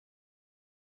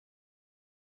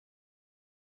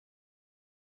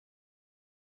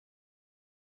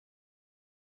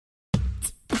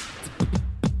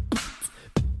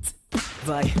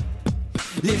vai.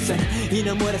 Listen, in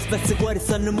amore spesso i cuori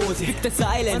stanno muti. Pick the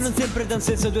silence, ma non sempre dà un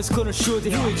senso a due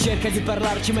sconosciuti. Lui cerca di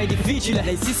parlarci ma è difficile.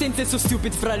 Lei si sente so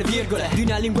stupid fra le virgole di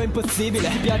una lingua impossibile.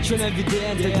 Ti piacciono è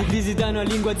evidente, divisi da una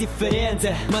lingua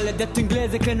differente. Maledetto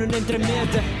inglese che non entra in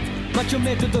mente. Ma c'è un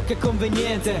metodo che è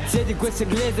conveniente. Se di questo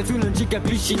inglese tu non ci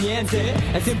capisci niente,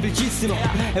 è semplicissimo,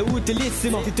 è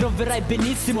utilissimo, ti troverai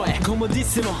benissimo, è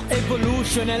comodissimo.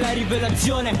 Evolution è la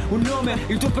rivelazione, un nome,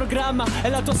 il tuo programma è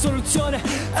la tua soluzione.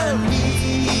 I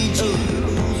need you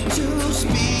to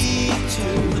speak to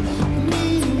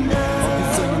me now. Ho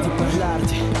bisogno di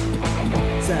parlarti.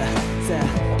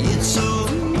 It's so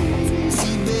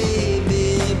easy,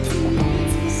 baby,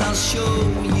 please, I'll show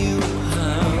you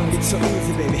how. It's so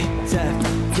easy, baby.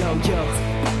 Yo, yo.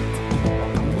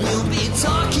 We'll be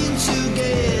talking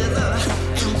together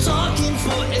and talking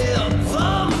forevermore.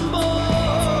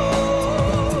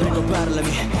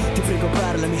 Ti prego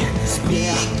parlami.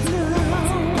 Speak now,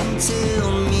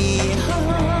 tell me how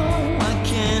I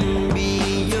can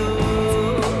be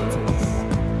yours.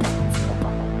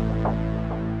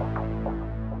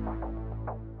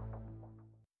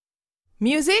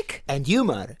 Music And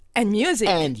humor. and music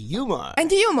And humor.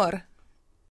 and humor.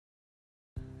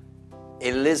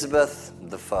 Elizabeth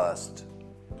I,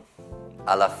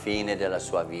 alla fine della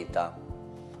sua vita,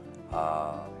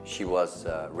 she was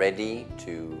ready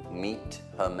to meet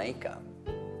her maker.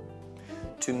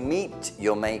 To meet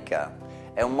your maker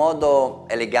è un modo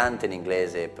elegante in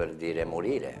inglese per dire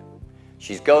morire.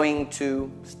 She's going to,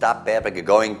 sta per, perché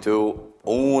going to,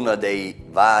 uno dei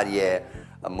vari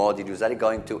modi di usare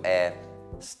going to è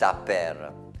sta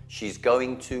per. She's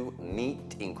going to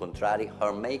meet, incontrare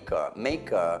her maker.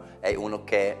 Maker è uno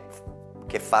che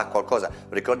fa qualcosa,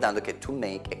 ricordando che to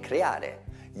make è creare.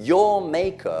 Your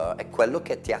maker è quello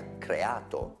che ti ha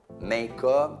creato.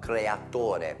 Maker,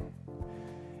 creatore.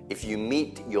 If you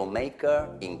meet your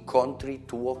maker, incontri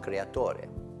tuo creatore.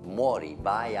 Muori,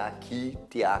 vai a chi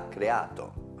ti ha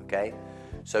creato. Ok?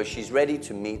 So she's ready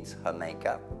to meet her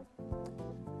maker.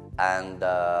 And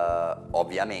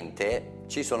ovviamente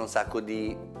ci sono un sacco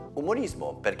di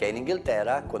umorismo, perché in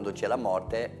Inghilterra quando c'è la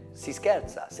morte si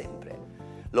scherza sempre.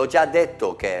 L'ho già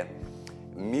detto che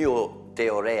mio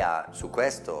teoria su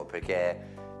questo, perché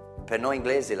per noi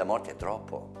inglesi la morte è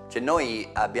troppo. Cioè noi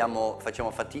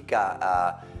facciamo fatica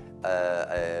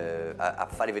a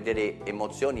fare vedere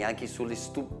emozioni anche sulle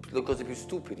cose più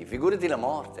stupide, figurati la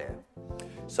morte.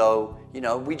 So,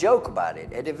 we joke about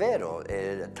it, ed è vero,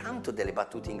 tanto delle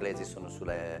battute inglesi sono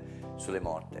sulle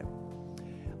morte.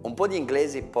 Un po' di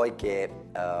inglesi poi che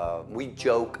we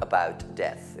joke about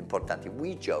death, importante,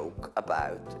 we joke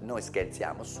about, noi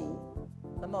scherziamo su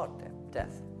la morte,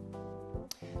 death.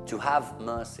 To have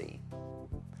mercy.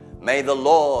 May the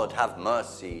Lord have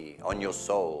mercy on your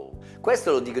soul. Questo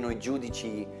lo dicono i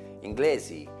giudici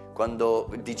inglesi quando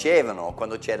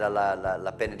c'era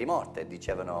la pena di morte,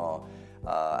 dicevano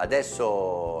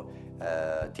adesso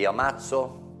ti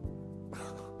ammazzo.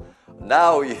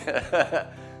 Now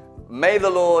may the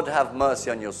Lord have mercy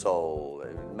on your soul.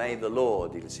 May the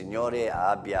Lord, il Signore,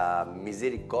 abbia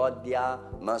misericordia,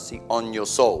 mercy on your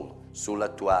soul, sulla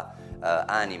tua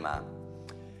anima.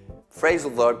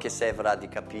 Phrasal verb che servirà di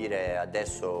capire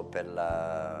adesso per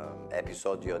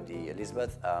l'episodio di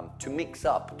Elizabeth. To mix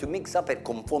up. To mix up è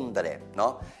confondere,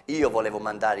 no? Io volevo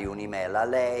mandare un'email a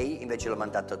lei, invece l'ho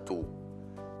mandata tu.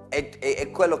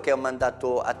 E quello che ho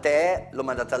mandato a te, l'ho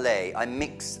mandato a lei. I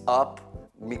mix up,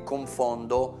 mi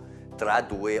confondo tra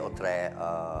due o tre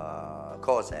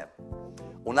cose.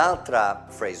 Un'altra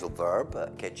phrasal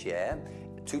verb che c'è,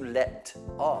 to let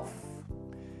off.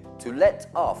 To let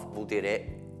off vuol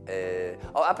dire...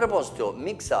 a proposito,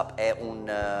 mix up è un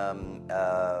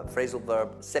phrasal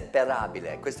verb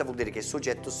separabile. Questo vuol dire che il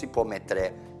soggetto si può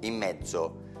mettere in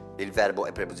mezzo, il verbo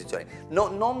e preposizione.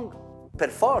 Non per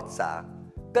forza,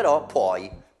 però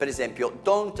puoi. Per esempio,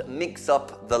 don't mix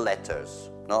up the letters,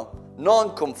 no?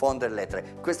 Non confondere le lettere.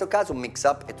 In questo caso mix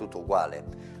up è tutto uguale.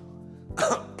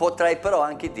 Potrei però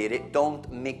anche dire don't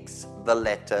mix the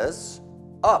letters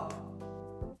up.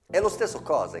 È lo stesso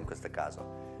cosa in questo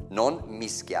caso. Non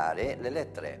mischiare le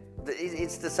lettere.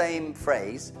 It's the same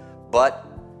phrase, but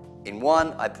in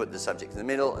one I put the subject in the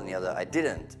middle and the other I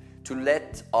didn't. To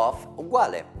let off,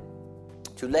 uguale.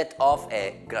 To let off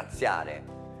è graziare.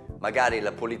 Magari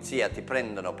la polizia ti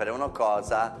prendono per una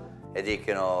cosa e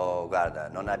dicono guarda,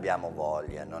 non abbiamo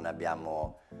voglia, non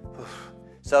abbiamo...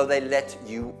 So they let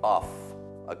you off,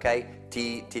 ok?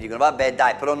 Ti dicono vabbè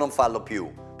dai, però non fallo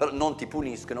più. Però non ti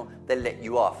puniscono, they let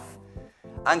you off.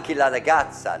 Anche la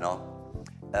ragazza, no?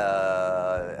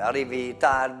 Arrivi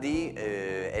tardi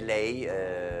e lei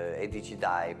e dici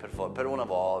dai, per una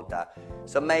volta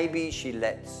So maybe she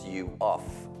lets you off.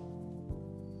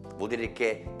 Vuol dire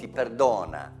che ti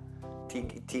perdona,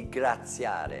 ti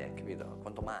graziare, capito?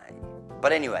 Quanto mai?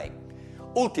 But anyway,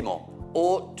 ultimo,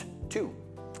 ought to.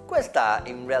 Questa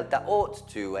in realtà ought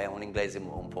to è un inglese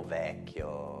un po'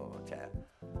 vecchio, cioè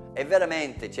è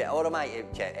veramente, cioè ormai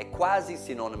è quasi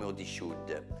sinonimo di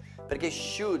should, perché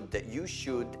should, you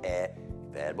should è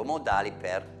verbo modale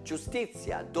per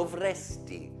giustizia,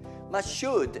 dovresti, ma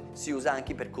should si usa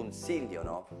anche per consiglio,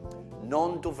 no?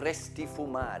 Non dovresti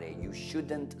fumare, you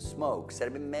shouldn't smoke,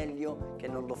 sarebbe meglio che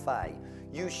non lo fai.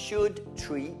 You should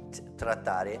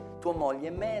trattare tua moglie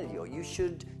meglio, you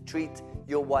should treat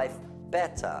your wife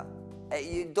better.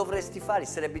 Dovresti fare,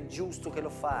 sarebbe giusto che lo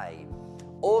fai.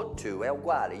 Ought to è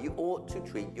uguale, you ought to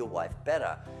treat your wife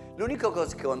better. L'unica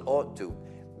cosa con ought to,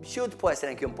 should può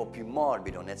essere anche un po' più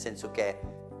morbido, nel senso che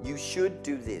you should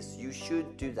do this, you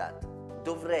should do that.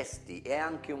 Dovresti è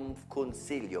anche un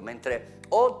consiglio, mentre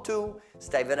ought to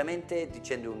stai veramente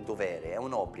dicendo un dovere, è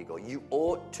un obbligo. You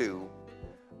ought to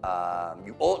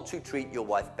treat your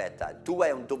wife better. Tu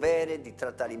hai un dovere di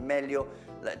trattare meglio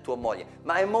la tua moglie,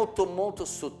 ma è molto molto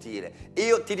sottile.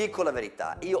 Io ti dico la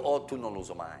verità, io ought to non lo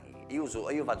uso mai,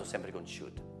 io vado sempre con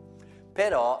should.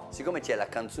 Però, siccome c'è la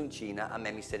canzoncina, a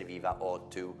me mi serviva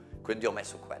ought to, quindi ho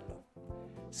messo quello.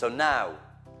 So now,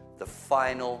 the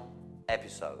final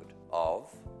episode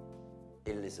of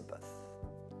Elizabeth.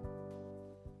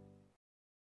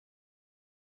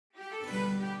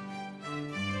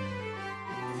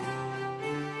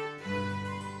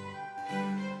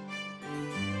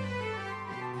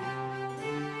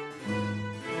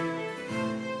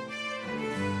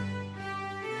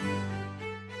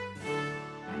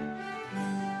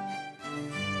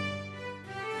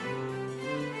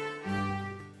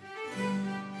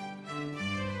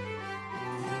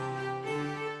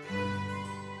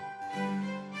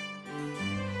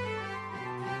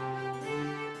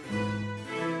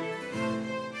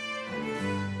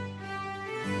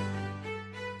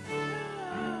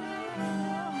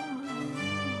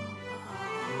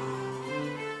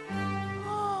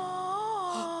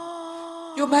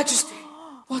 Your Majesty,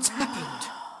 what's happened?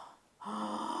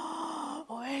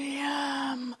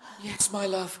 William. Yes, my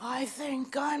love. I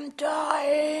think I'm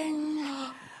dying.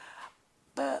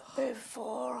 But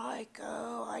before I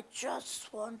go, I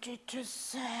just wanted to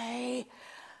say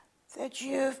that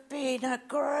you've been a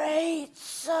great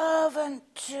servant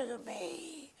to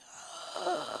me.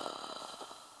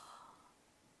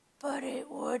 But it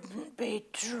wouldn't be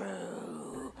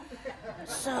true,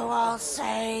 so I'll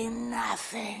say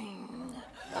nothing.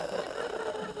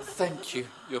 Thank you,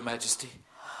 Your Majesty.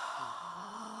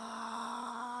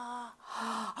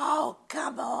 Oh,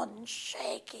 come on,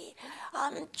 Shaky.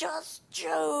 I'm just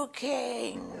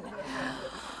joking.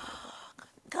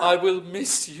 I will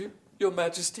miss you, Your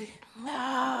Majesty.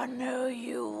 Oh, no,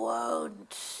 you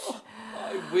won't.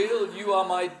 I will. You are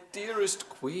my dearest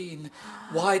queen.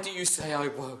 Why do you say I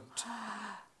won't?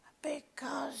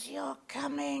 Because you're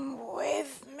coming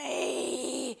with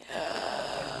me.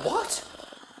 What?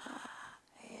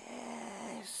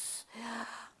 Yes.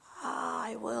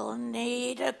 I will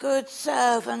need a good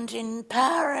servant in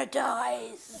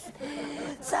paradise.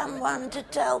 Someone to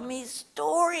tell me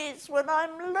stories when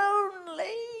I'm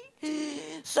lonely.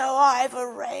 So I've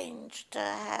arranged to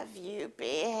have you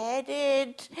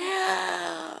beheaded.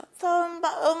 The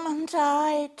moment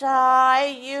I die,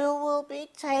 you will be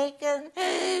taken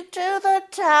to the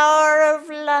Tower of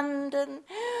London,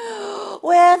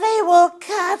 where they will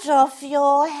cut off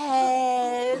your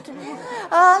head.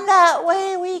 And that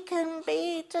way we can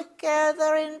be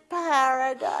together in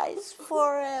paradise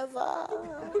forever.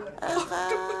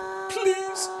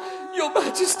 Please, Your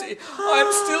Majesty, I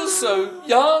am still so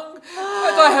young,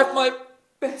 and I have my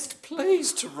best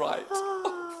plays to write.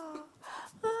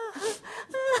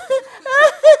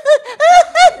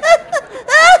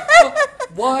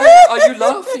 Why are you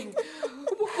laughing?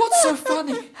 What's so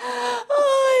funny?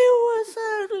 I was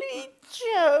only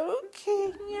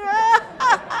joking.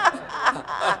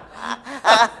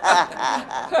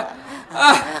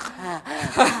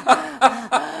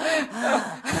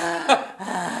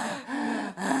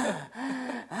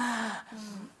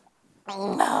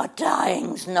 Oh,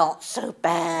 dying's not so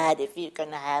bad if you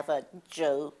can have a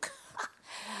joke.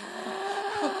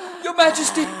 Your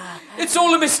Majesty, it's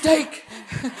all a mistake.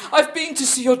 I've been to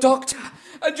see your doctor,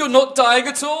 and you're not dying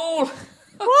at all.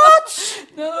 What?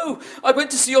 No, I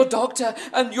went to see your doctor,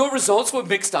 and your results were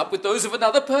mixed up with those of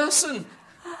another person.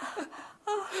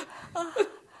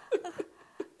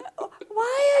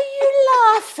 Why are you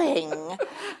laughing?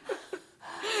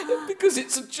 Because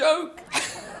it's a joke.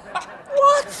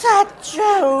 What's a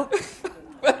joke?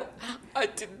 Well, I I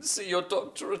didn't see your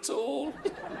doctor at all.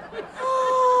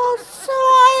 Oh, so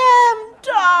I am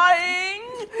dying.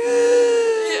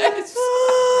 Yes.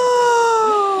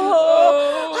 Oh,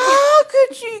 how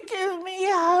could you give me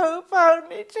hope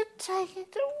only to take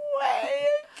it away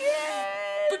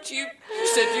again? But you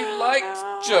said you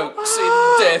liked jokes in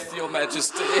death, Your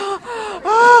Majesty.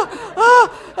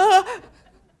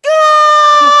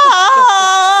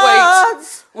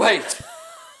 Wait.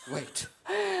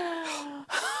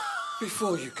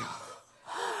 Before you go,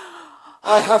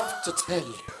 I have to tell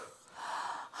you.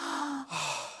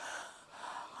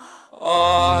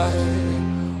 I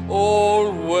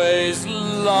always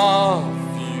love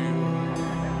you.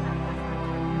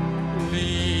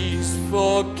 Please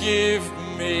forgive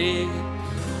me.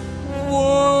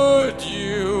 Would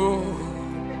you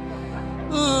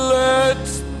let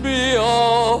me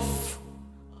off?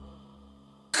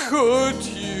 Could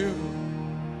you?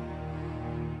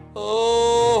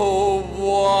 Oh,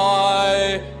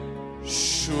 why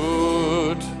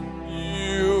should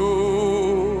you?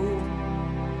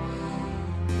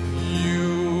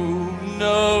 You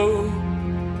know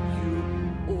you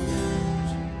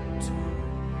ought to.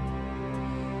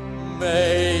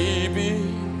 Maybe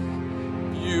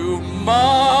you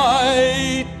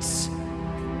might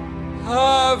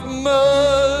have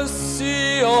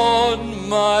mercy on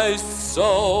my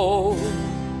soul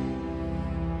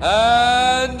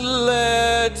and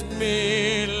let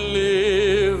me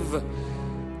live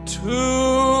tonight.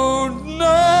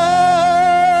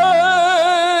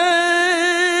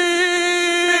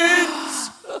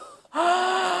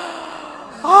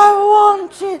 I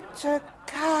wanted to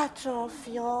cut off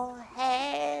your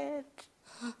head.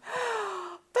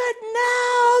 But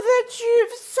now that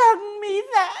you've sung me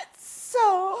that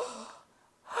song,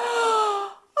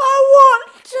 I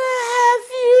want to have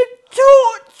you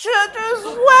tortured as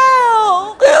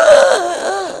well.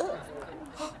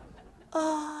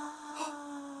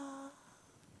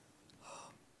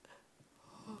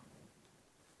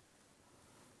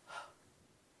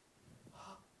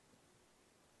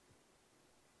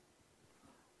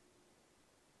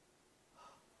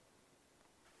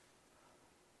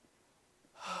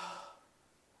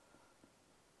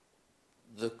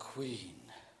 The Queen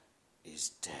is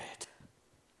dead,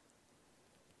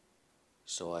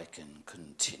 so I can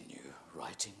continue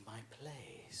writing my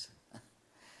plays.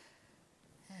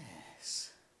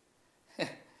 Yes.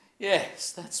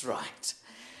 Yes, that's right.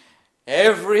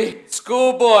 Every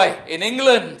schoolboy in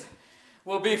England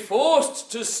will be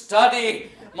forced to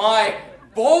study my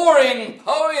boring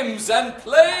poems and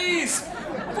plays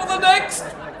for the next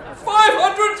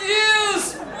 500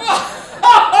 years.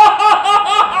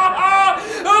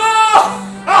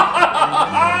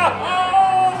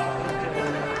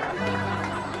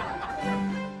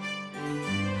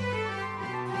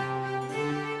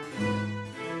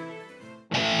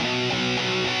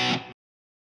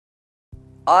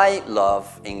 I love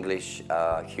English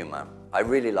humor. I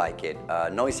really like it.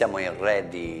 Noi siamo il re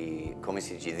di, come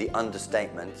si dice, the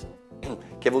understatement,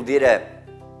 che vuol dire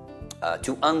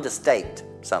to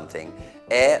understate something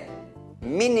è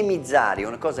minimizzare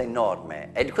una cosa enorme.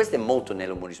 E questo è molto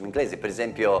nell'umorismo inglese. Per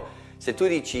esempio, se tu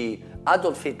dici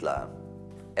Adolf Hitler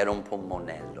era un po'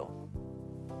 monello.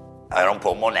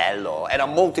 Era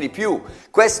molto di più.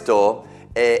 Questo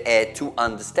è to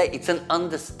understate. It's an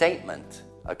understatement.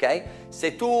 Ok?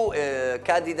 Se tu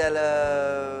cadi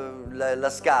dalla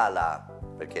scala,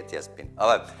 perché ti ha spinto?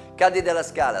 Cadi dalla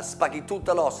scala, spacchi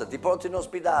tutta l'ossa, ti porti in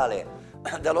ospedale,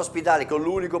 dall'ospedale con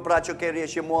l'unico braccio che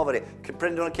riesci a muovere, che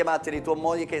prendono chiamate di tua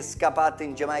moglie che è scappata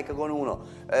in Giamaica con uno,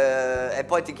 e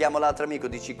poi ti chiama l'altro amico,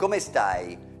 dici come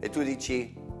stai? E tu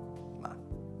dici, ma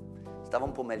stavo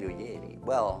un po' meglio ieri.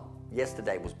 Well,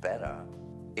 yesterday was better.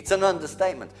 It's an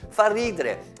understatement. Fa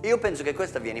ridere. Io penso che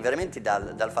questo avviene veramente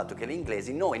dal fatto che gli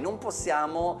inglesi, noi non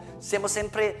possiamo, siamo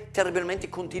sempre terribilmente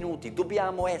contenuti,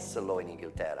 dobbiamo esserlo in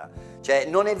Inghilterra. Cioè,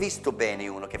 non è visto bene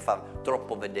uno che fa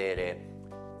troppo vedere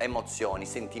emozioni,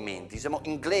 sentimenti, siamo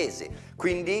inglesi.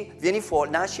 Quindi vieni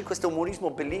fuori, nasce questo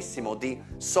umorismo bellissimo di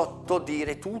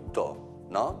sottodire tutto,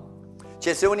 no?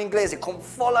 Cioè, se un inglese con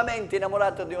follemente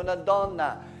innamorato di una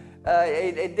donna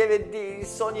e deve dire,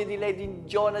 sogna di lei di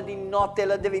giorno, di notte,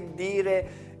 la deve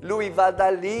dire, lui va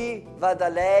da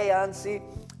lei anzi,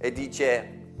 e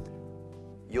dice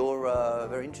you're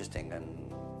very interesting.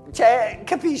 Cioè,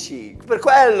 capisci? Per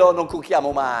quello non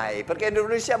cucchiamo mai, perché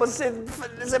noi siamo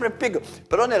sempre piccoli.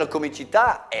 Però nella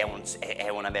comicità è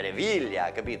una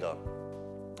meraviglia, capito?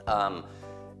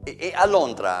 E a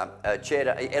Londra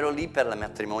ero lì per la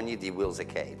matrimonio di Wills e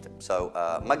Kate, so,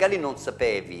 magari non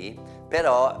sapevi,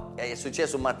 però è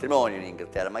successo un matrimonio in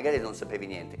Inghilterra, magari non sapevi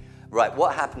niente. Right,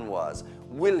 what happened was,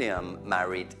 William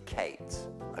married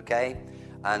Kate, ok?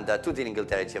 And tutti in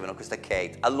Inghilterra dicevano questa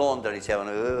Kate, a Londra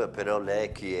dicevano però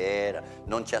lei chi era,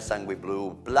 non c'ha sangue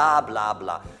blu, blah blah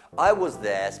blah. I was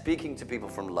there speaking to people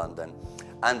from London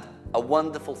and a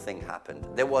wonderful thing happened.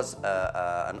 There was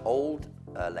an old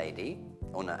lady,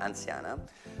 una anziana,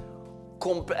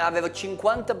 aveva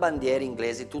 50 bandiere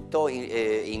inglesi tutto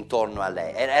intorno a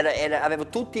lei. Aveva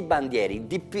tutti i bandieri.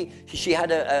 She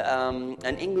had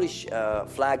an English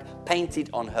flag painted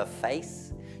on her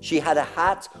face. She had a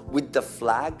hat with the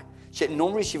flag. Cioè,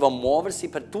 non riusciva a muoversi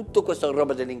per tutta questa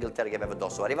roba dell'Inghilterra che aveva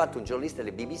addosso. È arrivato un giornalista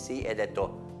del BBC e ha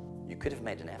detto "You could have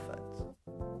made an effort".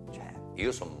 Cioè,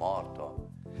 io sono morto.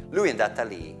 Lui è andato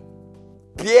lì,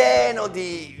 pieno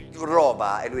di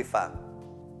roba, e lui fa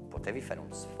 "Potevi fare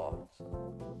un sforzo".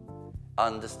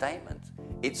 Understatement.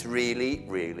 It's really,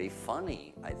 really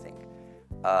funny, I think.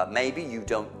 Maybe you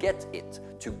don't get it.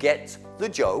 To get the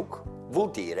joke vuol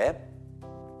dire,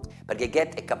 perché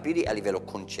get è capire a livello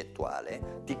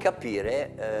concettuale, di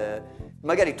capire,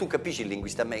 magari tu capisci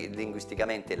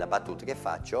linguisticamente la battuta che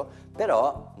faccio,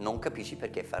 però non capisci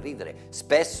perché fa ridere.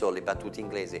 Spesso le battute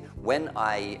inglesi, when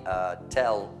I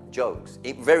tell jokes,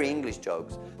 very English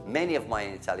jokes, many of my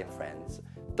Italian friends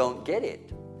don't get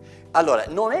it. Allora,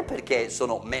 non è perché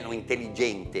sono meno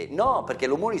intelligente, no, perché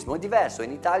l'umorismo è diverso.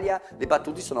 In Italia le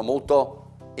battute sono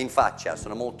molto in faccia,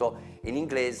 sono molto in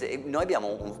inglese, e noi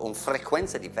abbiamo una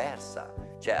frequenza diversa.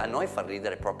 Cioè, a noi fa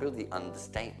ridere proprio the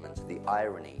understatement, the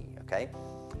irony, ok?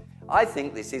 I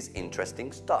think this is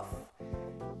interesting stuff.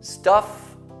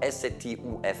 Stuff,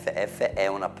 S-T-U-F-F, è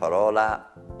una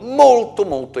parola molto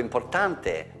molto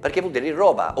importante, perché vuol dire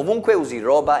roba. Ovunque usi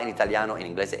roba in italiano, in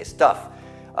inglese è stuff.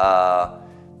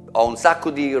 Ho un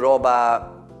sacco di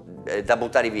roba da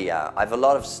buttare via. I have a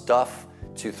lot of stuff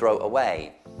to throw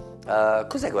away.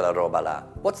 Cos'è quella roba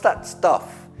là? What's that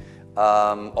stuff?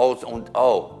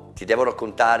 Ti devo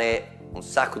raccontare un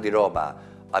sacco di roba.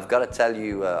 I've got to tell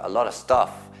you a lot of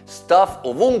stuff. Stuff,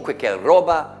 ovunque che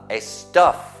roba è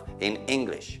stuff in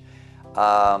English.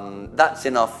 That's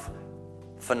enough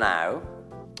for now.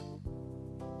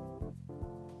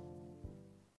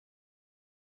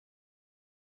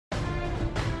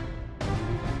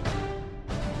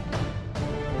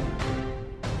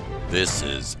 This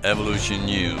is Evolution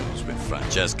News with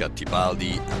Francesca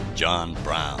Tibaldi and John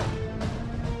Brown.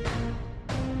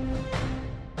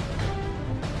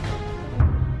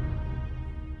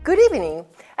 Good evening.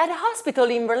 At a hospital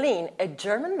in Berlin, a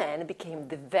German man became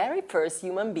the very first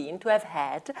human being to have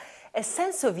had a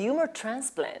sense of humor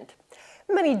transplant.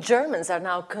 Many Germans are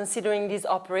now considering this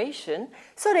operation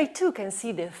so they too can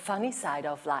see the funny side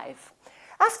of life.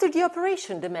 After the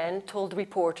operation, the man told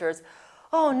reporters,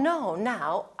 "Oh no,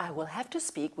 now I will have to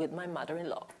speak with my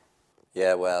mother-in-law."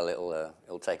 Yeah, well,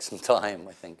 it'll take some time,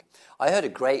 I think. I heard a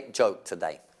great joke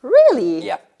today. Really?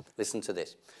 Yeah, listen to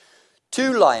this.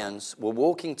 Two lions were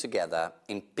walking together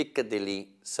in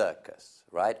Piccadilly Circus,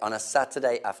 right, on a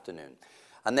Saturday afternoon.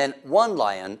 And then one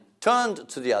lion turned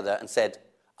to the other and said,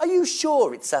 "Are you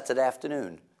sure it's Saturday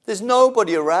afternoon? There's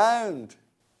nobody around."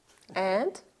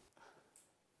 And?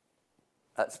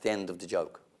 That's the end of the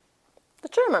joke. The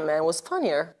German man was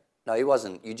funnier. No, he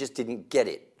wasn't. You just didn't get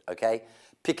it, okay?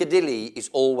 Piccadilly is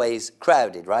always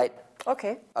crowded, right?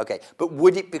 Okay. Okay, but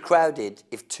would it be crowded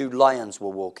if two lions were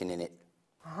walking in it?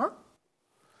 Uh-huh.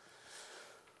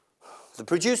 The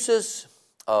producers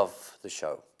of the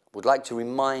show would like to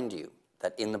remind you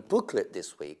that in the booklet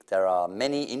this week there are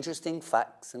many interesting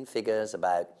facts and figures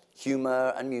about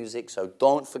humor and music, so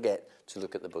don't forget to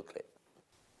look at the booklet.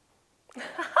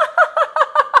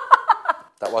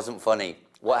 That wasn't funny.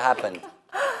 What happened?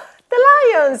 The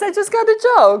lions! I just got a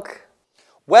joke.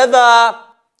 Weather!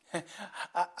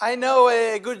 I know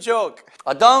a good joke.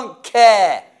 I don't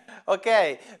care.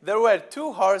 Okay, there were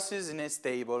two horses in a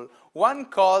stable. One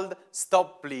called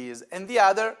 "Stop please" and the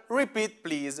other "Repeat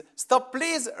please." "Stop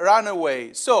please, run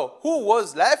away." So, who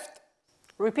was left?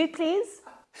 Repeat, please.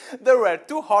 There were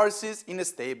two horses in a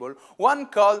stable. One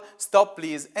called "Stop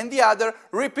please" and the other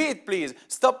 "Repeat please."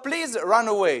 "Stop please, run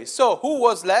away." So, who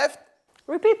was left?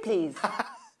 Repeat, please.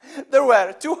 There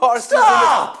were two horses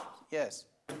Stop! in a... Yes.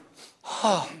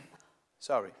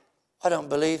 Sorry. I don't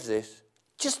believe this.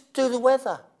 Just do the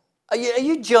weather. Are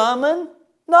you German?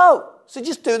 No. So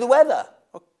just do the weather.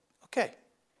 Okay.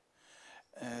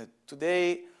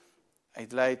 Today,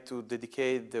 I'd like to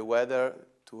dedicate the weather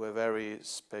to a very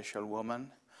special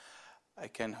woman. I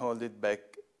can't hold it back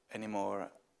anymore.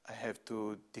 I have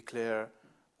to declare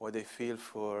what I feel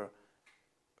for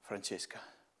Francesca.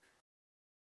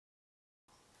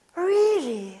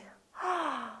 Really?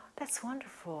 Ah, that's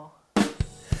wonderful.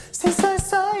 Since I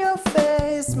saw your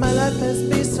face, my life has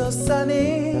been so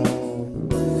sunny.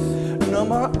 No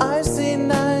more icy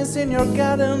nights in your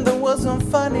garden that wasn't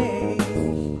funny.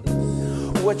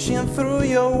 Watching through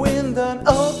your window and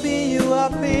hoping you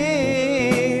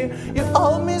happy. You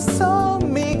always saw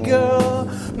me, girl.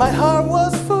 My heart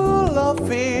was full of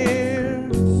fear.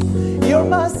 You're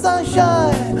my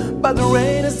sunshine, but the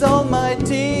rain is all my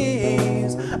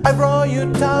tears. I wrote you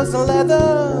 1,000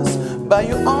 letters, but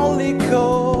you only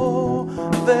call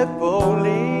the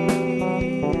police.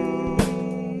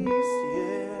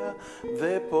 Yeah,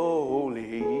 the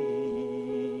police.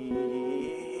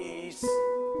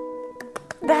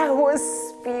 That was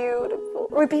beautiful.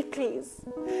 Repeat, please.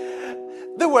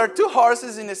 There were 2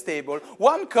 horses in a stable.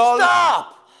 One called...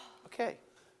 Stop! Okay.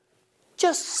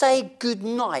 Just say good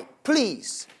night,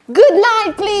 please. Good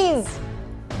night, please.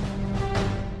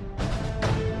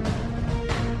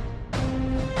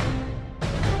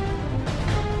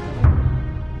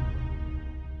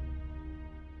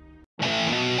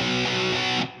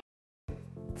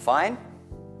 Fine?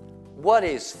 What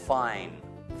is fine?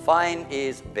 Fine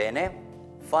is bene.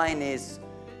 Fine is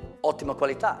ottima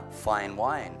qualità. Fine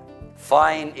wine.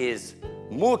 Fine is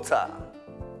multa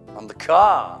on the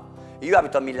car. Io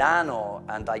abito a Milano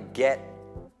and I get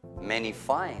many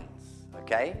fines,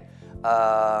 ok?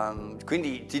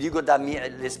 Quindi ti dico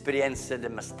dall'esperienza di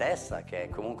me stessa che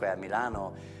comunque a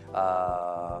Milano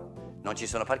non ci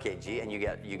sono parcheggi and you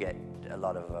get a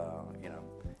lot of,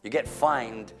 you get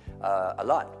fined a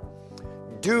lot.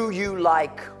 Do you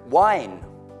like wine?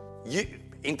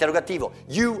 Interrogativo.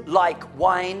 You like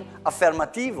wine?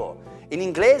 Affermativo. In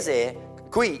inglese,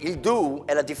 qui il do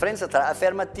è la differenza tra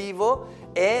affermativo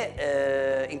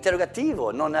e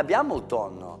interrogativo. Non abbiamo il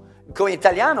tono. Come in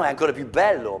italiano è ancora più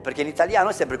bello, perché in italiano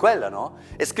è sempre quello, no?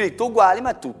 È scritto uguale,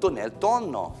 ma tutto nel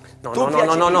tono.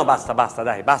 No, basta,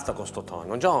 dai, basta con sto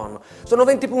tono. John, sono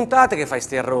 20 puntate che fai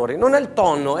sti errori. Non è il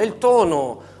tono, è il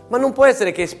tono. Ma non può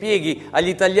essere che spieghi agli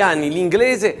italiani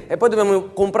l'inglese e poi dobbiamo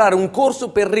comprare un corso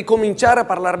per ricominciare a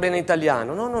parlare bene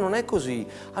italiano. No, non è così.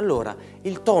 Allora,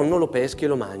 il tonno lo peschi e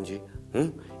lo mangi.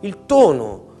 Il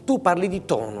tono, tu parli di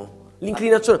tono,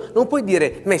 l'inclinazione. Non puoi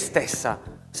dire me stessa.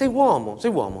 Sei uomo?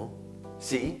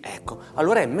 Sì. Ecco,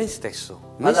 allora è me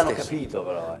stesso. Ma l'hanno capito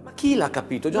però. Ma chi l'ha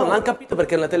capito? John, l'hanno capito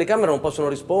perché nella telecamera non possono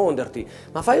risponderti.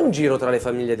 Ma fai un giro tra le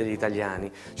famiglie degli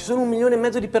italiani. Ci sono 1,5 milioni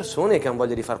di persone che hanno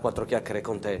voglia di fare 4 chiacchiere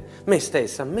con te. Me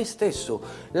stessa, me stesso.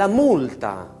 La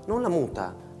multa, non la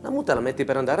muta. La muta la metti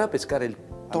per andare a pescare il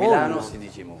tonno. A Milano si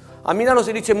dice multa. A Milano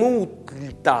si dice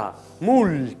multa.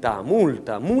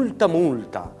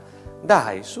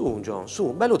 Dai, su John,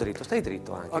 su. Bello dritto, stai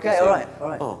dritto anche. Ok, all right.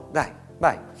 Oh, dai,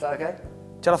 vai. Ok?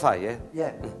 Ce la fai, eh?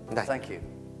 Yeah. Dai. Thank you.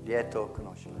 Lieto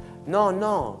conoscerla.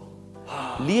 No.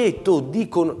 Lieto di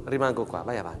rimango qua,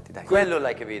 vai avanti, dai. Quello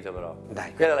l'hai capito però.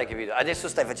 Dai. Quello l'hai capito. Adesso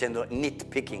stai facendo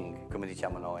nitpicking, come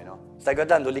diciamo noi, no? Stai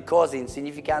guardando le cose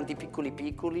insignificanti,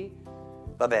 piccoli.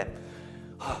 Vabbè.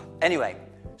 Anyway,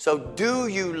 so do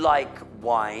you like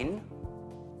wine?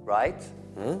 Right?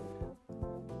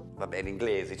 Vabbè, in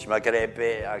inglese ci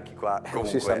mancherebbe anche qua.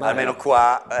 Comunque, almeno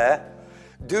qua,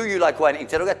 Do you like wine?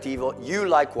 Interrogativo. You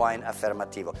like wine?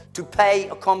 Affermativo. To pay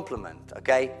a compliment,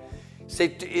 ok?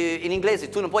 In inglese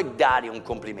tu non puoi dare un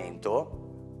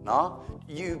complimento, no?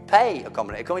 You pay a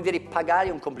compliment. È come dire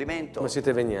pagare un complimento. Ma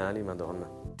siete veniali, madonna.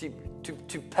 To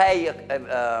pay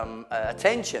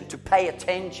attention. To pay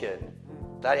attention.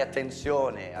 Dare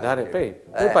attenzione.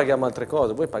 Noi paghiamo altre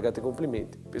cose, voi pagate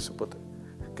complimenti. Penso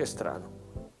che strano.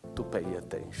 To pay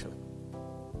attention.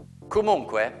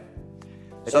 Comunque.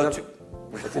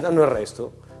 Ti danno il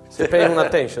resto. Se pay un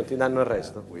attention ti danno il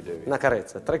resto. Una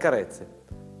carezza, 3 carezze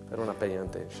per una pay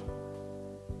attention.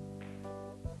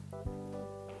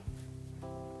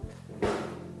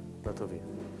 Andato via.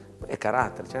 È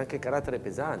carattere, c'è anche carattere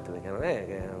pesante, perché non è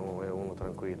che è uno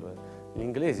tranquillo. Gli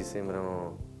inglesi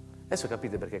sembrano... Adesso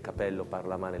capite perché Capello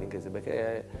parla male l'inglese,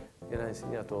 perché gli ha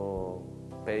insegnato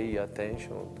pay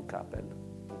attention to Capello.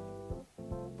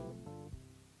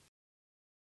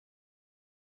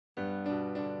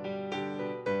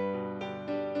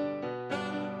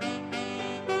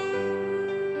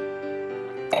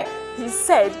 He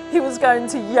said he was going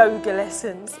to yoga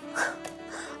lessons,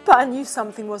 but I knew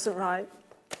something wasn't right.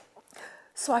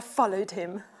 So I followed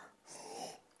him.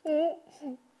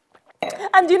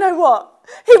 And you know what?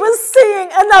 He was seeing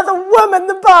another woman,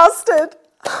 the bastard.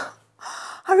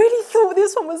 I really thought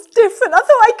this one was different. I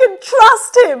thought I could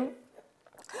trust him.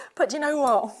 But you know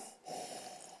what?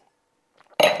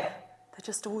 They're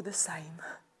just all the same.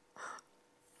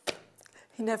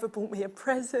 He never bought me a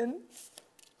present.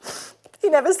 He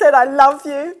never said I love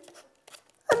you.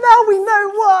 And now we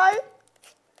know why.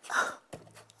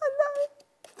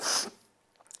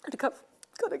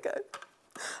 Gotta go.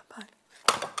 Bye.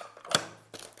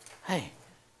 Hey,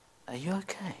 are you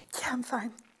okay? Yeah, I'm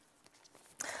fine.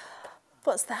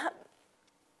 What's that?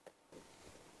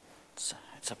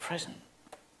 It's a present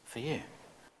for you.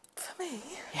 For me?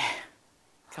 Yeah.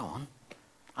 Go on,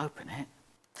 open it.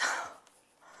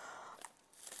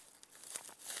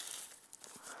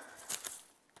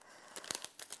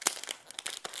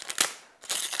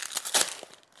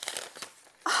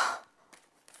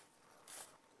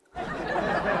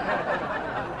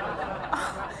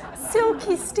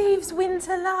 Silky Steve's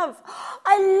Winter Love.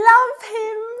 I love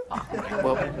him.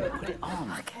 Well, put it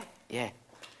on. Okay. Yeah.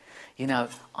 You know,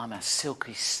 I'm a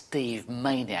Silky Steve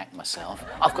maniac myself.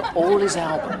 I've got all his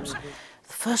albums.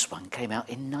 The first one came out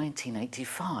in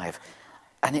 1985,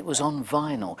 and it was on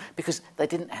vinyl, because they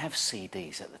didn't have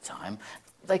CDs at the time.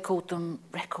 They called them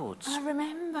records. I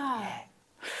remember. Yeah.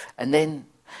 And then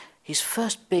his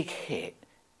first big hit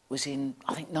was in,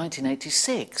 I think,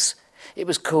 1986. It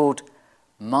was called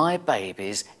My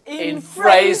Baby's in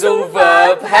Phrasal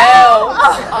Verb Hell.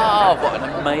 Oh, what an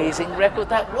amazing record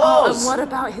that was. And what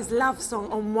about his love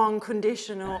song On One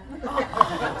Conditional?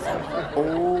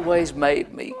 Always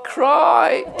made me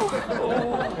cry.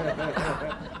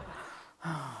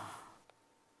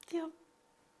 You're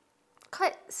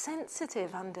quite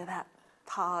sensitive under that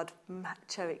hard,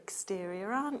 macho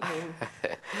exterior, aren't you?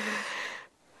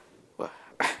 Well,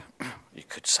 you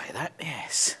could say that,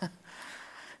 yes.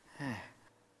 Yeah.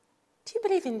 Do you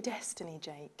believe in destiny,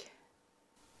 Jake?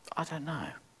 I don't know.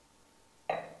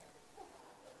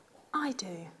 I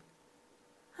do.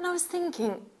 And I was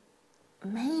thinking,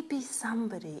 maybe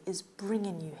somebody is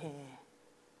bringing you here.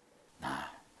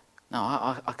 No,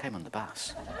 I came on the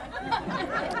bus.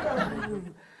 No,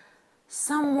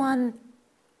 someone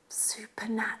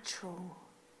supernatural.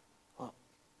 What?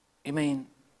 You mean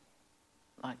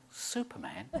like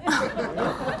Superman? Like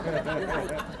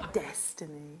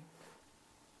destiny.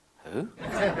 Who?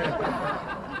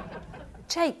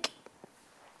 Jake,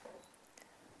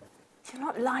 you're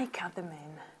not like other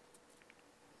men.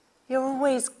 You're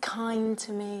always kind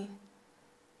to me.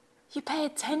 You pay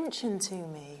attention to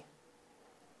me.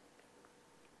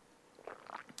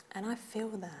 And I feel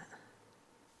that.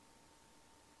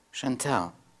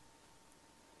 Chantal,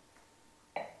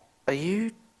 are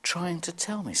you trying to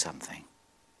tell me something?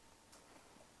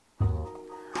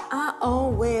 I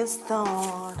always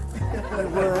thought you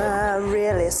were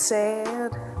really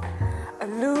sad, a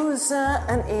loser,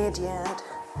 an idiot,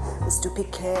 a stupid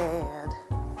kid.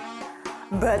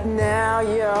 But now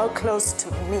you're close to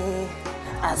me,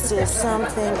 as if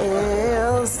something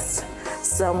is,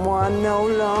 someone no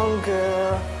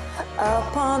longer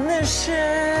up on the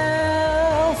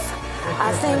shelf.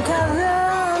 I think I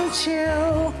want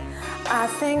you, I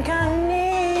think I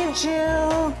need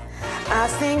you, I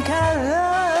think I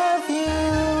love you.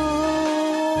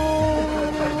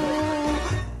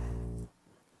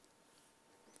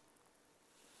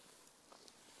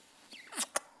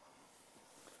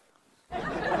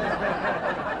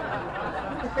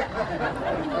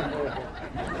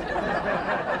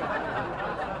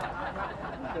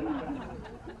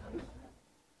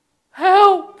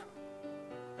 Help!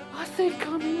 I think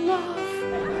I'm in love.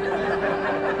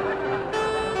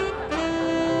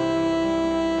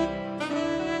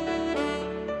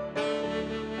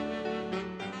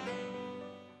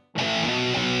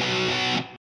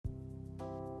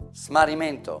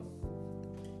 Smarrimento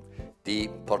di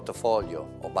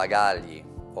portafoglio o bagagli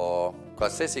o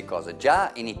qualsiasi cosa.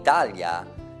 Già in Italia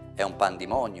è un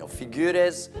pandemonio,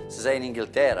 figures se sei in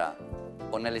Inghilterra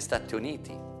o negli Stati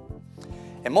Uniti.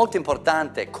 È molto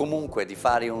importante comunque di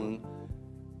fare un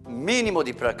minimo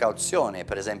di precauzione,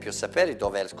 per esempio sapere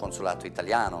dove è il consolato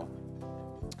italiano,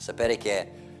 sapere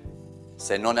che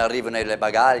se non arrivano i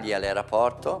bagagli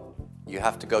all'aeroporto, you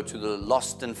have to go to the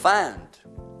lost and found.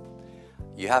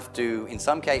 You have to, in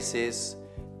some cases,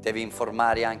 devi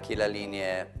informare anche le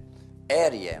linee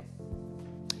aeree.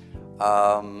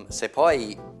 Se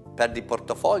poi perdi il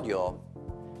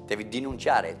portafoglio, devi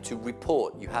denunciare, to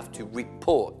report. You have to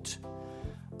report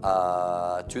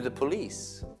to the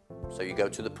police. So you go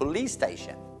to the police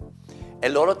station. E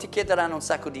loro ti chiederanno un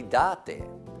sacco di date.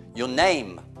 Your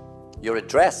name, your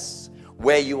address,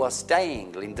 where you are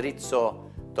staying,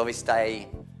 l'indirizzo dove stai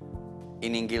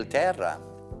in Inghilterra.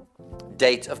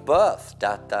 Date of birth,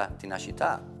 data di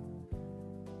nascita.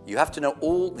 You have to know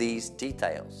all these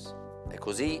details. E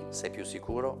così sei più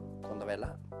sicuro quando vai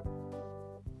là.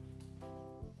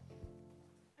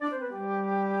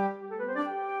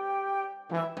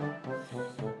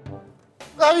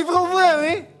 Hai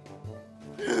problemi?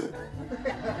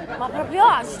 Ma proprio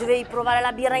oggi dovevi provare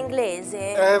la birra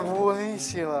inglese? È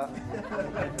buonissima.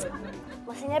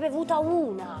 Ma se ne è bevuta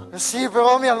una. Sì,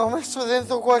 però mi hanno messo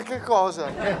dentro qualche cosa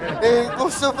e non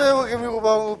sapevo che mi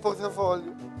rubavano il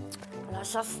portafoglio.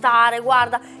 Lascia stare,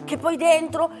 guarda, che poi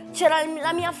dentro c'era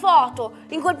la mia foto.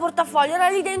 In quel portafoglio era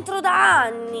lì dentro da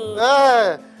anni.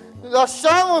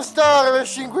 Lasciamo stare le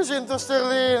 500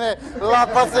 sterline, la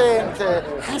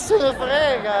patente. Chi se ne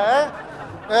frega, eh?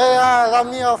 La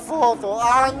mia foto,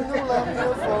 hanno la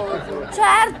mia foto.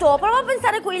 Certo, prova a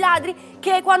pensare a quei ladri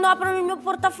che quando aprono il mio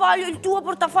portafoglio, il tuo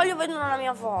portafoglio, vedono la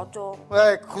mia foto.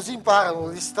 Così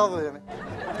imparano, gli sta bene.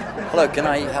 Hello,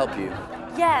 can I help you?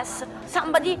 Yes,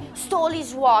 somebody stole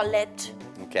his wallet.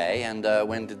 Okay, and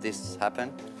when did this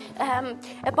happen?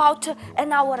 About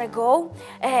an hour ago,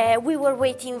 we were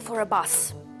waiting for a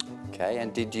bus. Okay,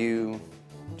 and did you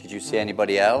see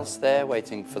anybody else there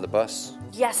waiting for the bus?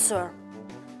 Yes, sir.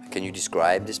 Can you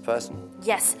describe this person?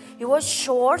 Yes, he was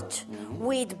short,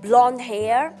 with blonde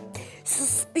hair,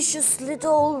 suspicious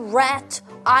little red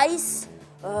eyes,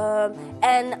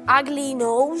 an ugly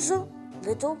nose,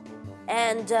 little,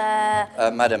 and...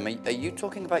 Madam, are you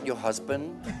talking about your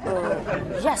husband?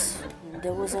 Yes,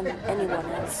 there wasn't anyone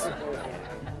else.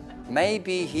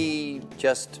 Maybe he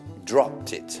just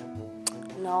dropped it.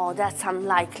 No, that's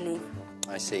unlikely.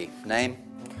 I see. Name?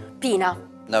 Pina.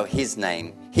 No, his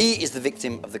name. He is the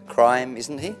victim of the crime,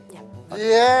 isn't he? Yeah.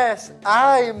 Yes,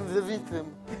 I'm the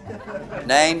victim.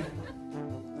 Name?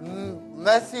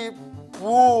 Messy,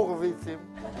 poor victim.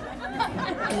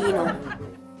 Pino.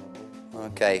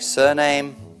 Okay,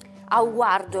 surname?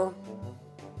 Aguardo.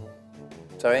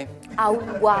 Sorry?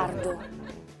 Aguardo.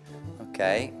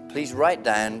 Okay, please write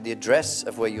down the address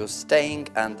of where you're staying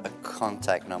and a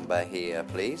contact number here,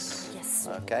 please. Yes.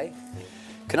 Okay.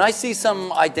 Can I see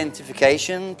some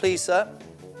identification, please, sir?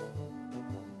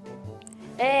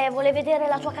 Vuole vedere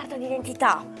la tua carta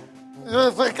d'identità.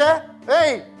 Perché?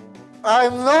 Hey,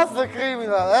 I'm not the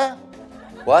criminal, eh?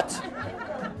 What?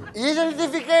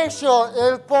 Identification e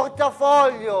il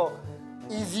portafoglio,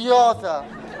 idiota.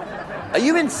 Are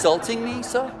you insulting me,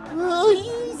 sir? Are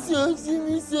you insulting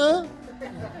me, sir?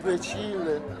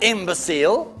 Imbecille.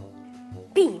 Imbecile?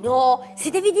 Pino, se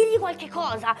devi dirgli qualche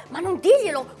cosa, ma non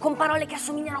dirglielo con parole che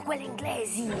assomigliano a quelle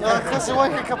inglesi. Ma cosa vuoi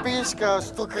che capisca,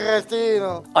 sto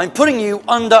cretino? I'm putting you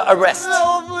under arrest.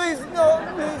 No, please, no,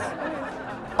 please.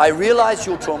 I realize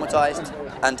you're traumatized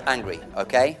and angry,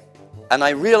 okay? And I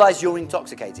realize you're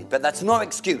intoxicated, but that's no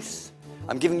excuse.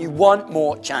 I'm giving you one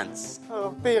more chance.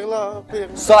 Pirla.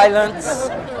 Silence.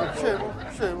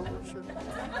 Scemo.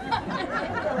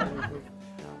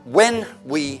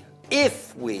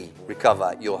 If we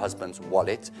recover your husband's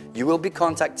wallet, you will be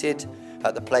contacted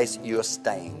at the place you're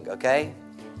staying, okay?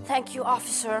 Thank you,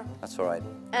 officer. That's all right.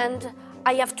 And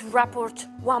I have to report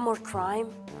one more crime.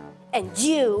 And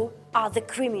you are the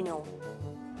criminal.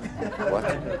 What?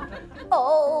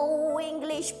 Oh,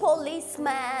 English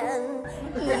policeman,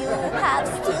 you have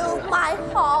stolen my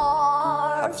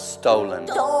heart. Have stolen.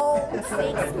 Don't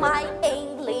fix my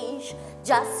English,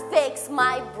 just fix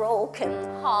my broken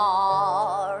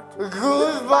heart.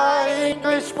 Goodbye,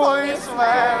 English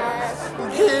policeman.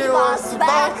 Give us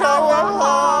back our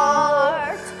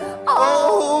heart.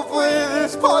 Oh,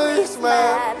 please,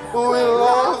 policeman, we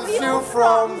love you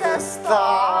from the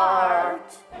start.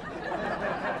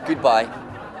 Goodbye.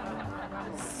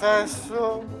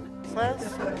 Fesso.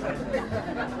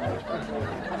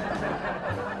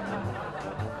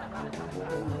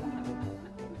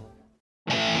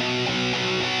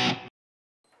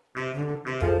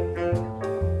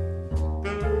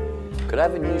 Could I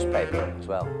have a newspaper as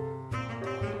well?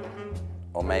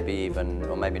 Or maybe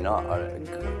not.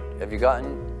 Have you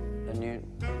gotten a new...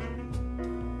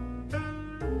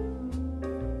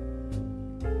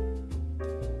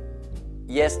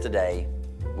 Yesterday,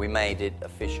 we made it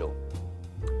official.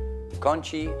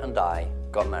 Conchi and I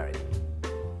got married.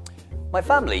 My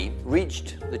family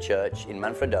reached the church in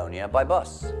Manfredonia by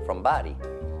bus from Bari.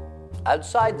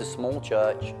 Outside the small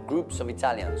church, groups of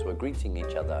Italians were greeting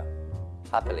each other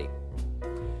happily.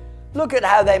 Look at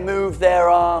how they move their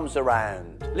arms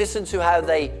around. Listen to how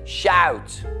they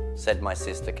shout, said my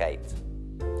sister Kate.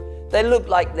 They look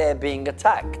like they're being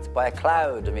attacked by a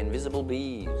cloud of invisible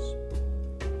bees.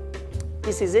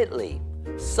 This is Italy,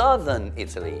 southern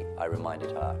Italy, I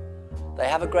reminded her. They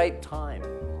have a great time.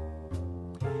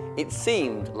 It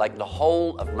seemed like the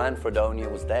whole of Manfredonia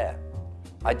was there.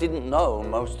 I didn't know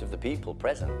most of the people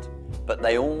present, but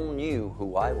they all knew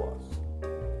who I was.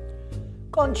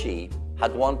 Conchi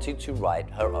had wanted to write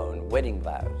her own wedding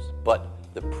vows, but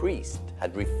the priest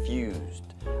had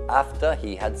refused after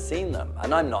he had seen them,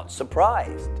 and I'm not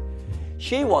surprised.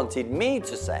 She wanted me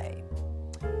to say,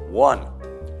 1.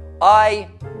 I,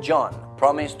 John,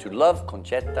 promise to love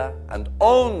Concetta and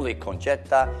only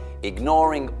Concetta,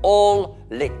 ignoring all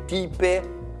le tipe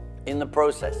in the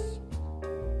process.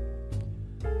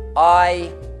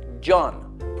 I,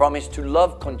 John, promise to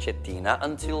love Concettina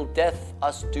until death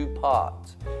us do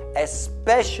part,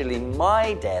 especially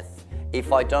my death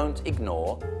if I don't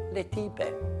ignore le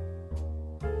tipe.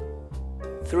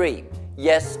 3.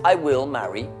 Yes, I will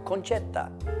marry Concetta,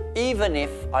 even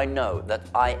if I know that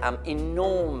I am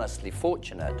enormously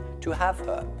fortunate to have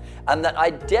her, and that I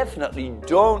definitely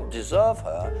don't deserve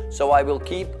her, so I will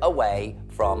keep away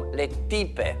from le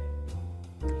tipe.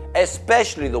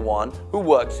 Especially the one who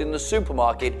works in the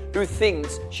supermarket who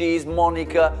thinks she is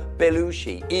Monica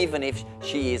Bellucci, even if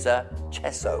she is a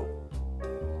Cesso.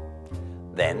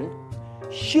 Then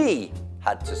she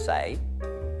had to say,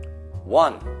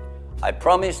 1. I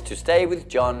promise to stay with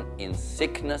John in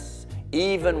sickness,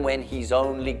 even when he's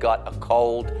only got a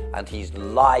cold and he's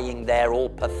lying there all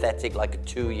pathetic like a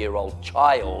 2-year-old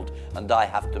child and I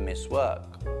have to miss work.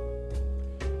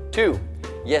 2.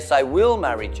 Yes, I will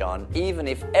marry John, even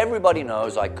if everybody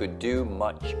knows I could do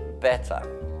much better.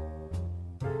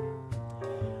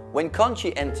 When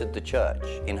Conchi entered the church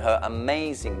in her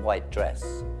amazing white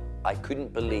dress, I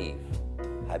couldn't believe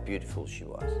how beautiful she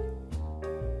was.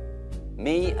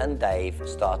 Me and Dave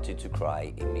started to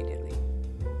cry immediately.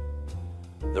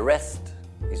 The rest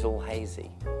is all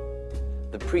hazy.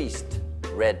 The priest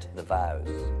read the vows.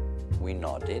 We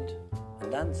nodded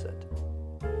and answered.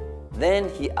 Then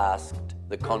he asked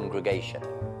the congregation,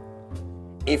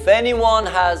 if anyone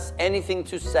has anything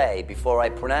to say before I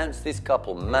pronounce this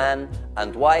couple man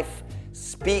and wife,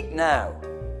 speak now,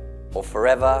 or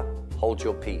forever hold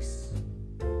your peace.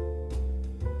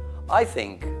 I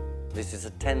think this is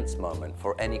a tense moment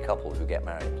for any couple who get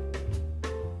married.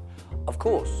 Of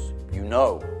course, you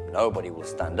know nobody will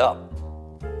stand up,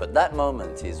 but that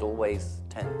moment is always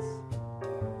tense.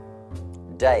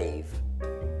 Dave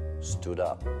stood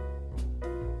up.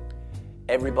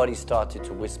 Everybody started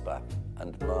to whisper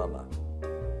and murmur.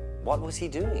 What was he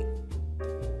doing?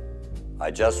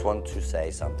 I just want to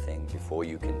say something before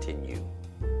you continue,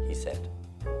 he said.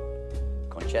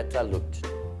 Concetta looked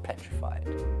petrified.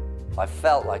 I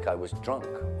felt like I was drunk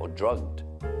or drugged.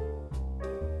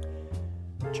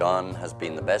 John has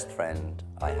been the best friend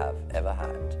I have ever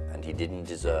had, and he didn't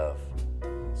deserve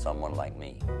someone like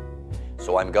me.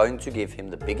 So I'm going to give him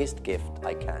the biggest gift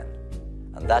I can,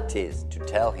 and that is to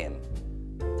tell him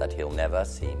that he'll never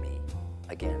see me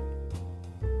again.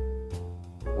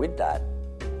 With that,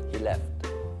 he left.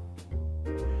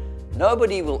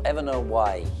 Nobody will ever know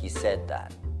why he said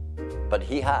that, but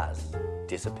he has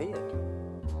disappeared.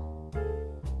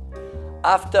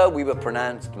 After we were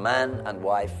pronounced man and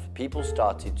wife, people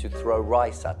started to throw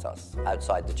rice at us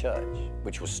outside the church,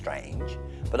 which was strange,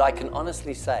 but I can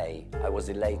honestly say I was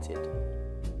elated.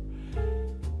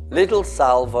 Little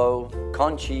Salvo,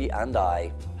 Conchi and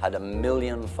I had 1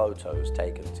 million photos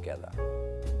taken together.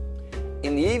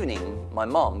 In the evening, my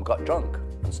mom got drunk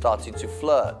and started to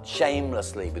flirt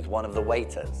shamelessly with one of the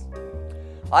waiters.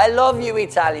 I love you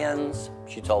Italians,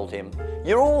 she told him.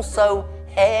 You're all so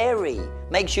hairy,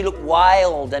 makes you look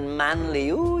wild and manly,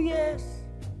 ooh yes.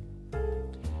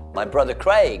 My brother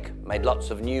Craig made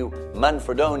lots of new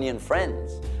Manfredonian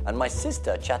friends, and my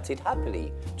sister chatted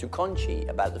happily to Conchi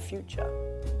about the future.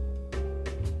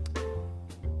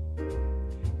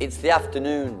 It's the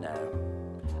afternoon now,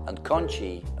 and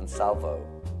Conchi and Salvo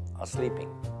are sleeping.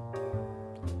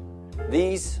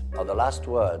 These are the last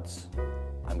words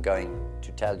I'm going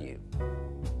to tell you.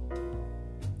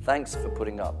 Thanks for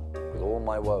putting up with all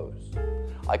my woes.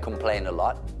 I complain a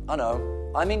lot. I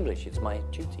know, I'm English, it's my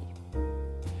duty.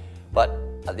 But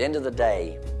at the end of the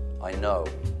day, I know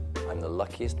I'm the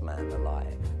luckiest man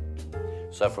alive.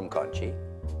 So from Conchi,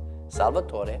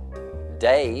 Salvatore,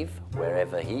 Dave,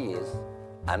 wherever he is,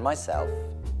 and myself,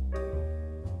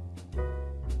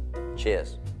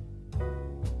 cheers.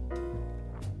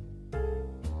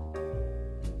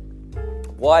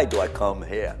 Why do I come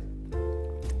here?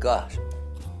 Gosh.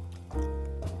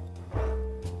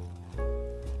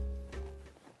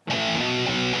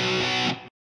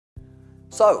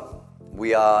 So,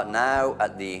 we are now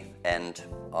at the end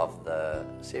of the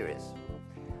series.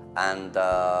 And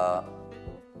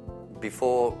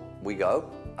before we go,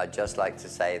 I'd just like to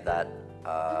say that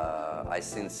I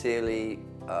sincerely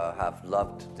have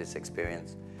loved this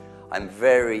experience. I'm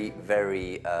very,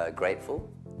 very grateful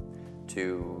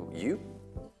to you.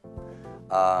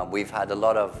 We've had a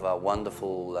lot of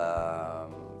wonderful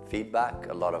feedback,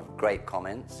 a lot of great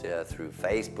comments through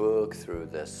Facebook, through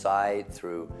the site,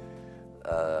 through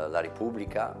La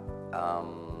Repubblica.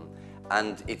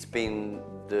 and it's been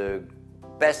the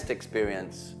best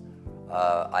experience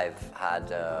I've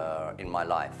had in my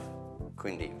life.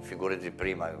 Quindi figurati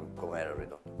prima come ero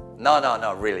ridotto. No,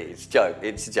 really, it's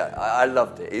a joke. I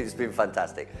loved it. It's been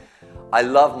fantastic. I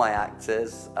love my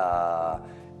actors.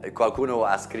 Qualcuno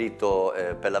ha scritto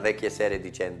per la vecchia serie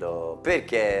dicendo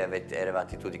perché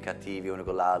eravate tutti cattivi uno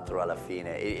con l'altro alla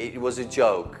fine. It was a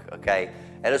joke, ok?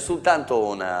 Era soltanto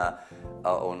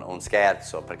un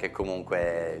scherzo, perché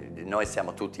comunque noi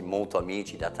siamo tutti molto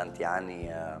amici da tanti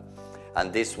anni,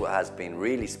 and this has been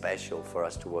really special for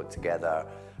us to work together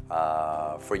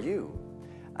for you.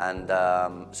 And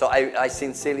so I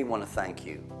sincerely want to thank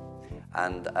you,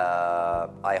 and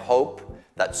I hope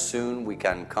that soon we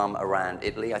can come around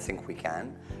Italy. I think we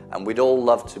can, and we'd all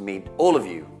love to meet all of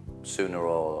you sooner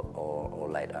or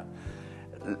later.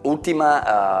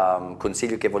 Ultima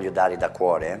consiglio che voglio dare da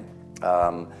cuore,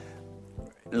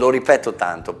 lo ripeto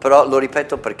tanto, però lo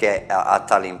ripeto perché ha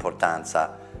tale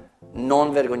importanza.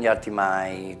 Non vergognarti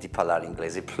mai di parlare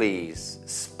inglese, please.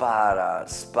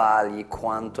 Spagli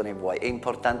quanto ne vuoi. È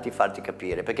importante farti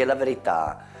capire, perché la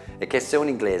verità è che se un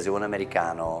inglese o un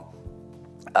americano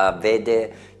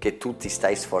vede che tu ti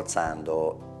stai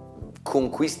sforzando,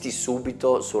 conquisti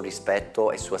subito suo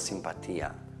rispetto e sua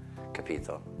simpatia,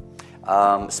 capito?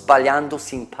 Sbagliando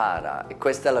si impara, e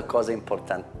questa è la cosa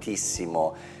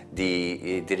importantissima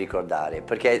di ricordare,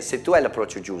 perché se tu hai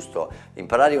l'approccio giusto,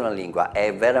 imparare una lingua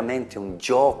è veramente un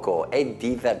gioco, è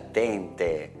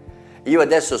divertente. Io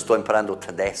adesso sto imparando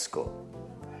tedesco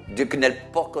nel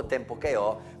poco tempo che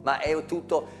ho, ma è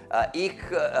tutto ich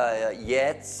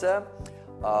jetzt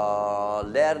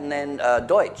lernen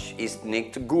Deutsch ist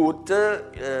nicht gut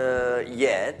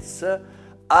jetzt,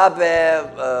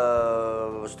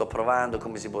 aber sto provando,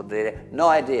 come si può dire, no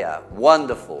idea,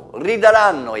 wonderful,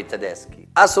 rideranno i tedeschi,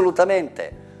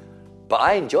 assolutamente, but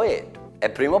I enjoy it, e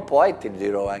prima o poi ti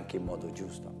dirò anche in modo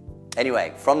giusto.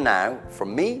 Anyway, from now,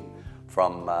 from me,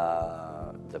 from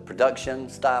the production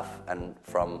staff, and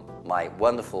from my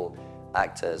wonderful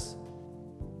actors,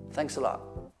 thanks a lot,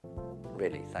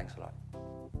 really, thanks a lot.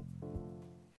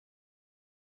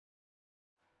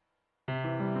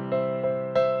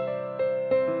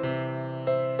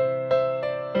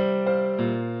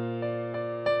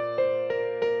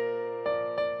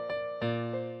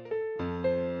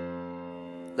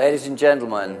 Ladies and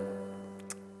gentlemen,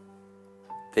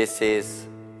 this is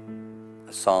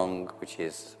a song which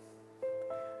is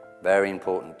very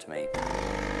important to me.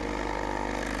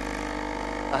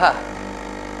 Ah,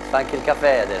 fa anche il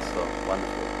caffè adesso,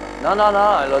 wonderful.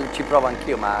 No, ci provo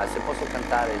anch'io, ma se posso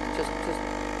cantare,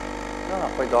 no,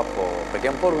 poi dopo, perché è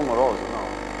un po' rumoroso, no?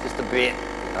 Just a bit,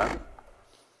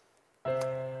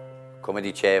 Come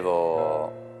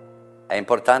dicevo, è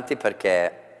importante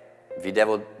perché vi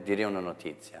devo dire una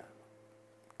notizia.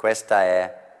 Questa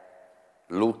è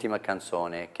l'ultima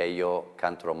canzone che io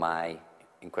canterò mai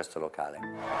in questo locale.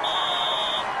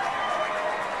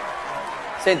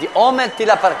 Senti, o metti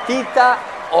la partita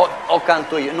o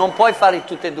canto io. Non puoi fare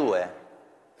tutte e due.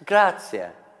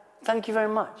 Grazie. Thank you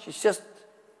very much. It's just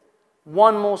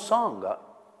one more song.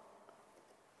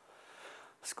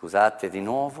 Scusate di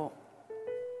nuovo.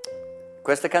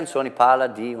 Questa canzone parla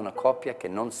di una coppia che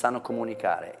non sanno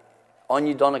comunicare.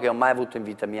 Ogni donna che ho mai avuto in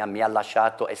vita mia mi ha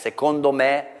lasciato, e secondo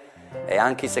me, e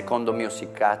anche secondo il mio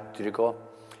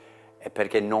psichiatrico, è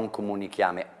perché non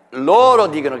comunichiamo. Loro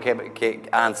dicono che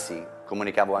anzi,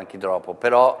 comunicavo anche troppo,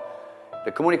 però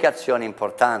la comunicazione è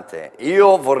importante.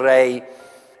 Io vorrei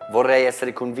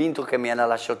essere convinto che mi hanno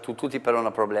lasciato tutti per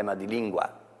un problema di lingua.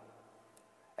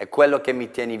 È quello che mi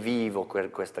tiene vivo,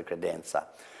 questa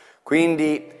credenza.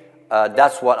 Quindi,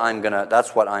 that's what I'm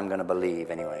gonna believe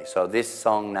anyway. So this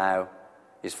song now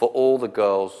is for all the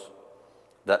girls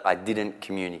that I didn't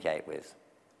communicate with.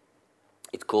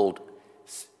 It's called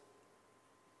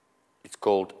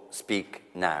Speak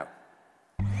Now.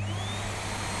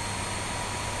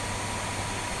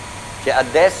 Cioè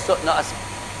adesso, no,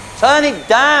 turn it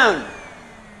down!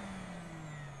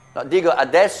 No, dico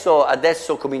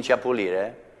adesso cominci a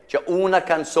pulire. Cioè una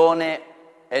canzone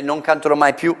e non canterò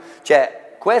mai più.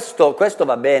 Cioè questo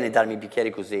va bene, darmi bicchieri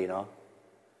così, no?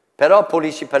 Però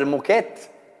pulisci per il muchetto.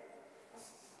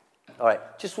 All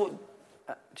right, just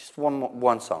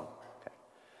one song. Okay.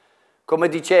 Come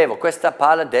dicevo, questa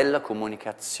parla della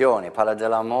comunicazione, parla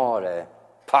dell'amore,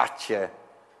 pace.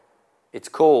 It's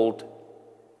called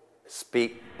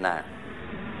Speak Now.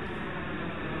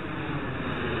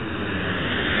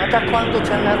 Ma da quando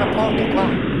c'è un rapporto qua?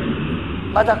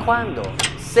 Ma da quando?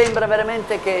 Sembra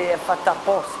veramente che è fatta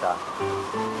apposta.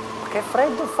 Ma che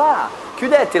freddo fa?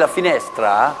 Chiudete la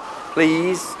finestra,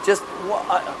 please. Just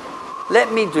let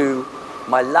me do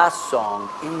my last song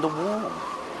in the womb.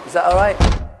 Is that all right?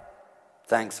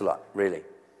 Thanks a lot, really.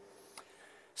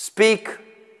 Speak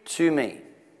to me.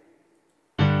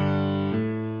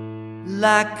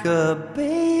 Like a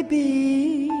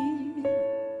baby,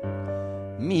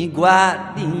 mi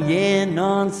guardi e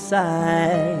non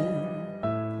sai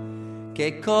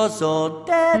che cosa ho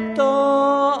detto,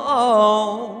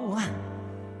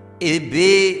 e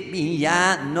baby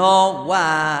I know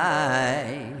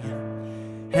why.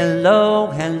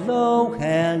 Hello, hello,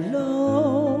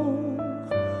 hello,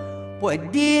 puoi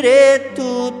dire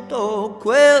tutto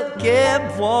quel che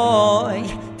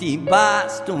vuoi, ti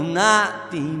basta un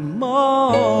attimo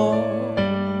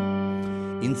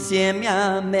insieme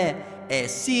a me e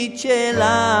sì ce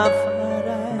la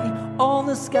farai. All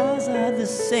the skies are the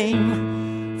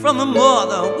same, from the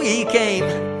mother we came.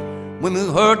 When we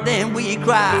hurt then we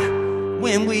cry,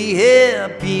 when we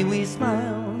happy we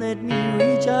smile. Let me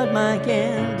reach out my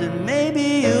hand and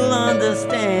maybe you'll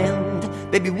understand.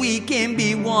 Baby, we can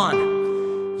be one.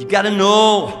 You gotta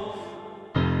know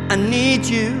I need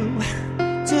you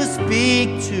to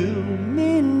speak to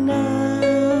me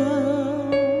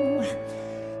now.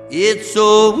 It's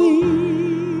so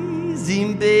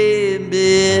easy,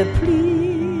 baby,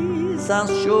 please, I'll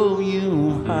show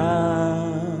you how.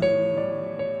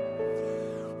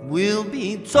 We'll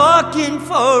be talking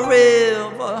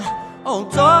forever, oh,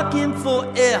 talking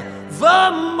forevermore.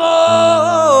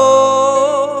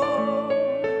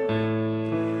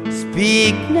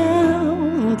 Speak now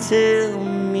and tell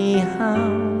me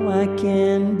how I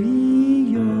can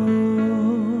be yours.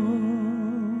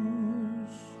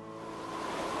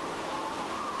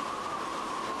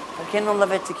 Perché non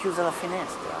l'avete chiusa la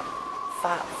finestra?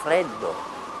 Fa freddo.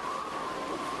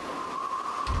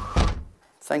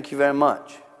 Thank you very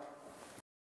much.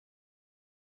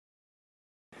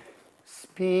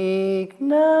 Speak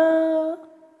now.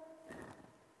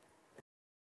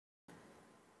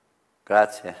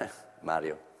 Grazie,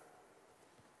 Mario.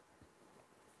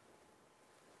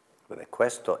 Vabbè,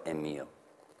 questo è mio.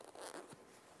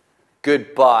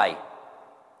 Goodbye.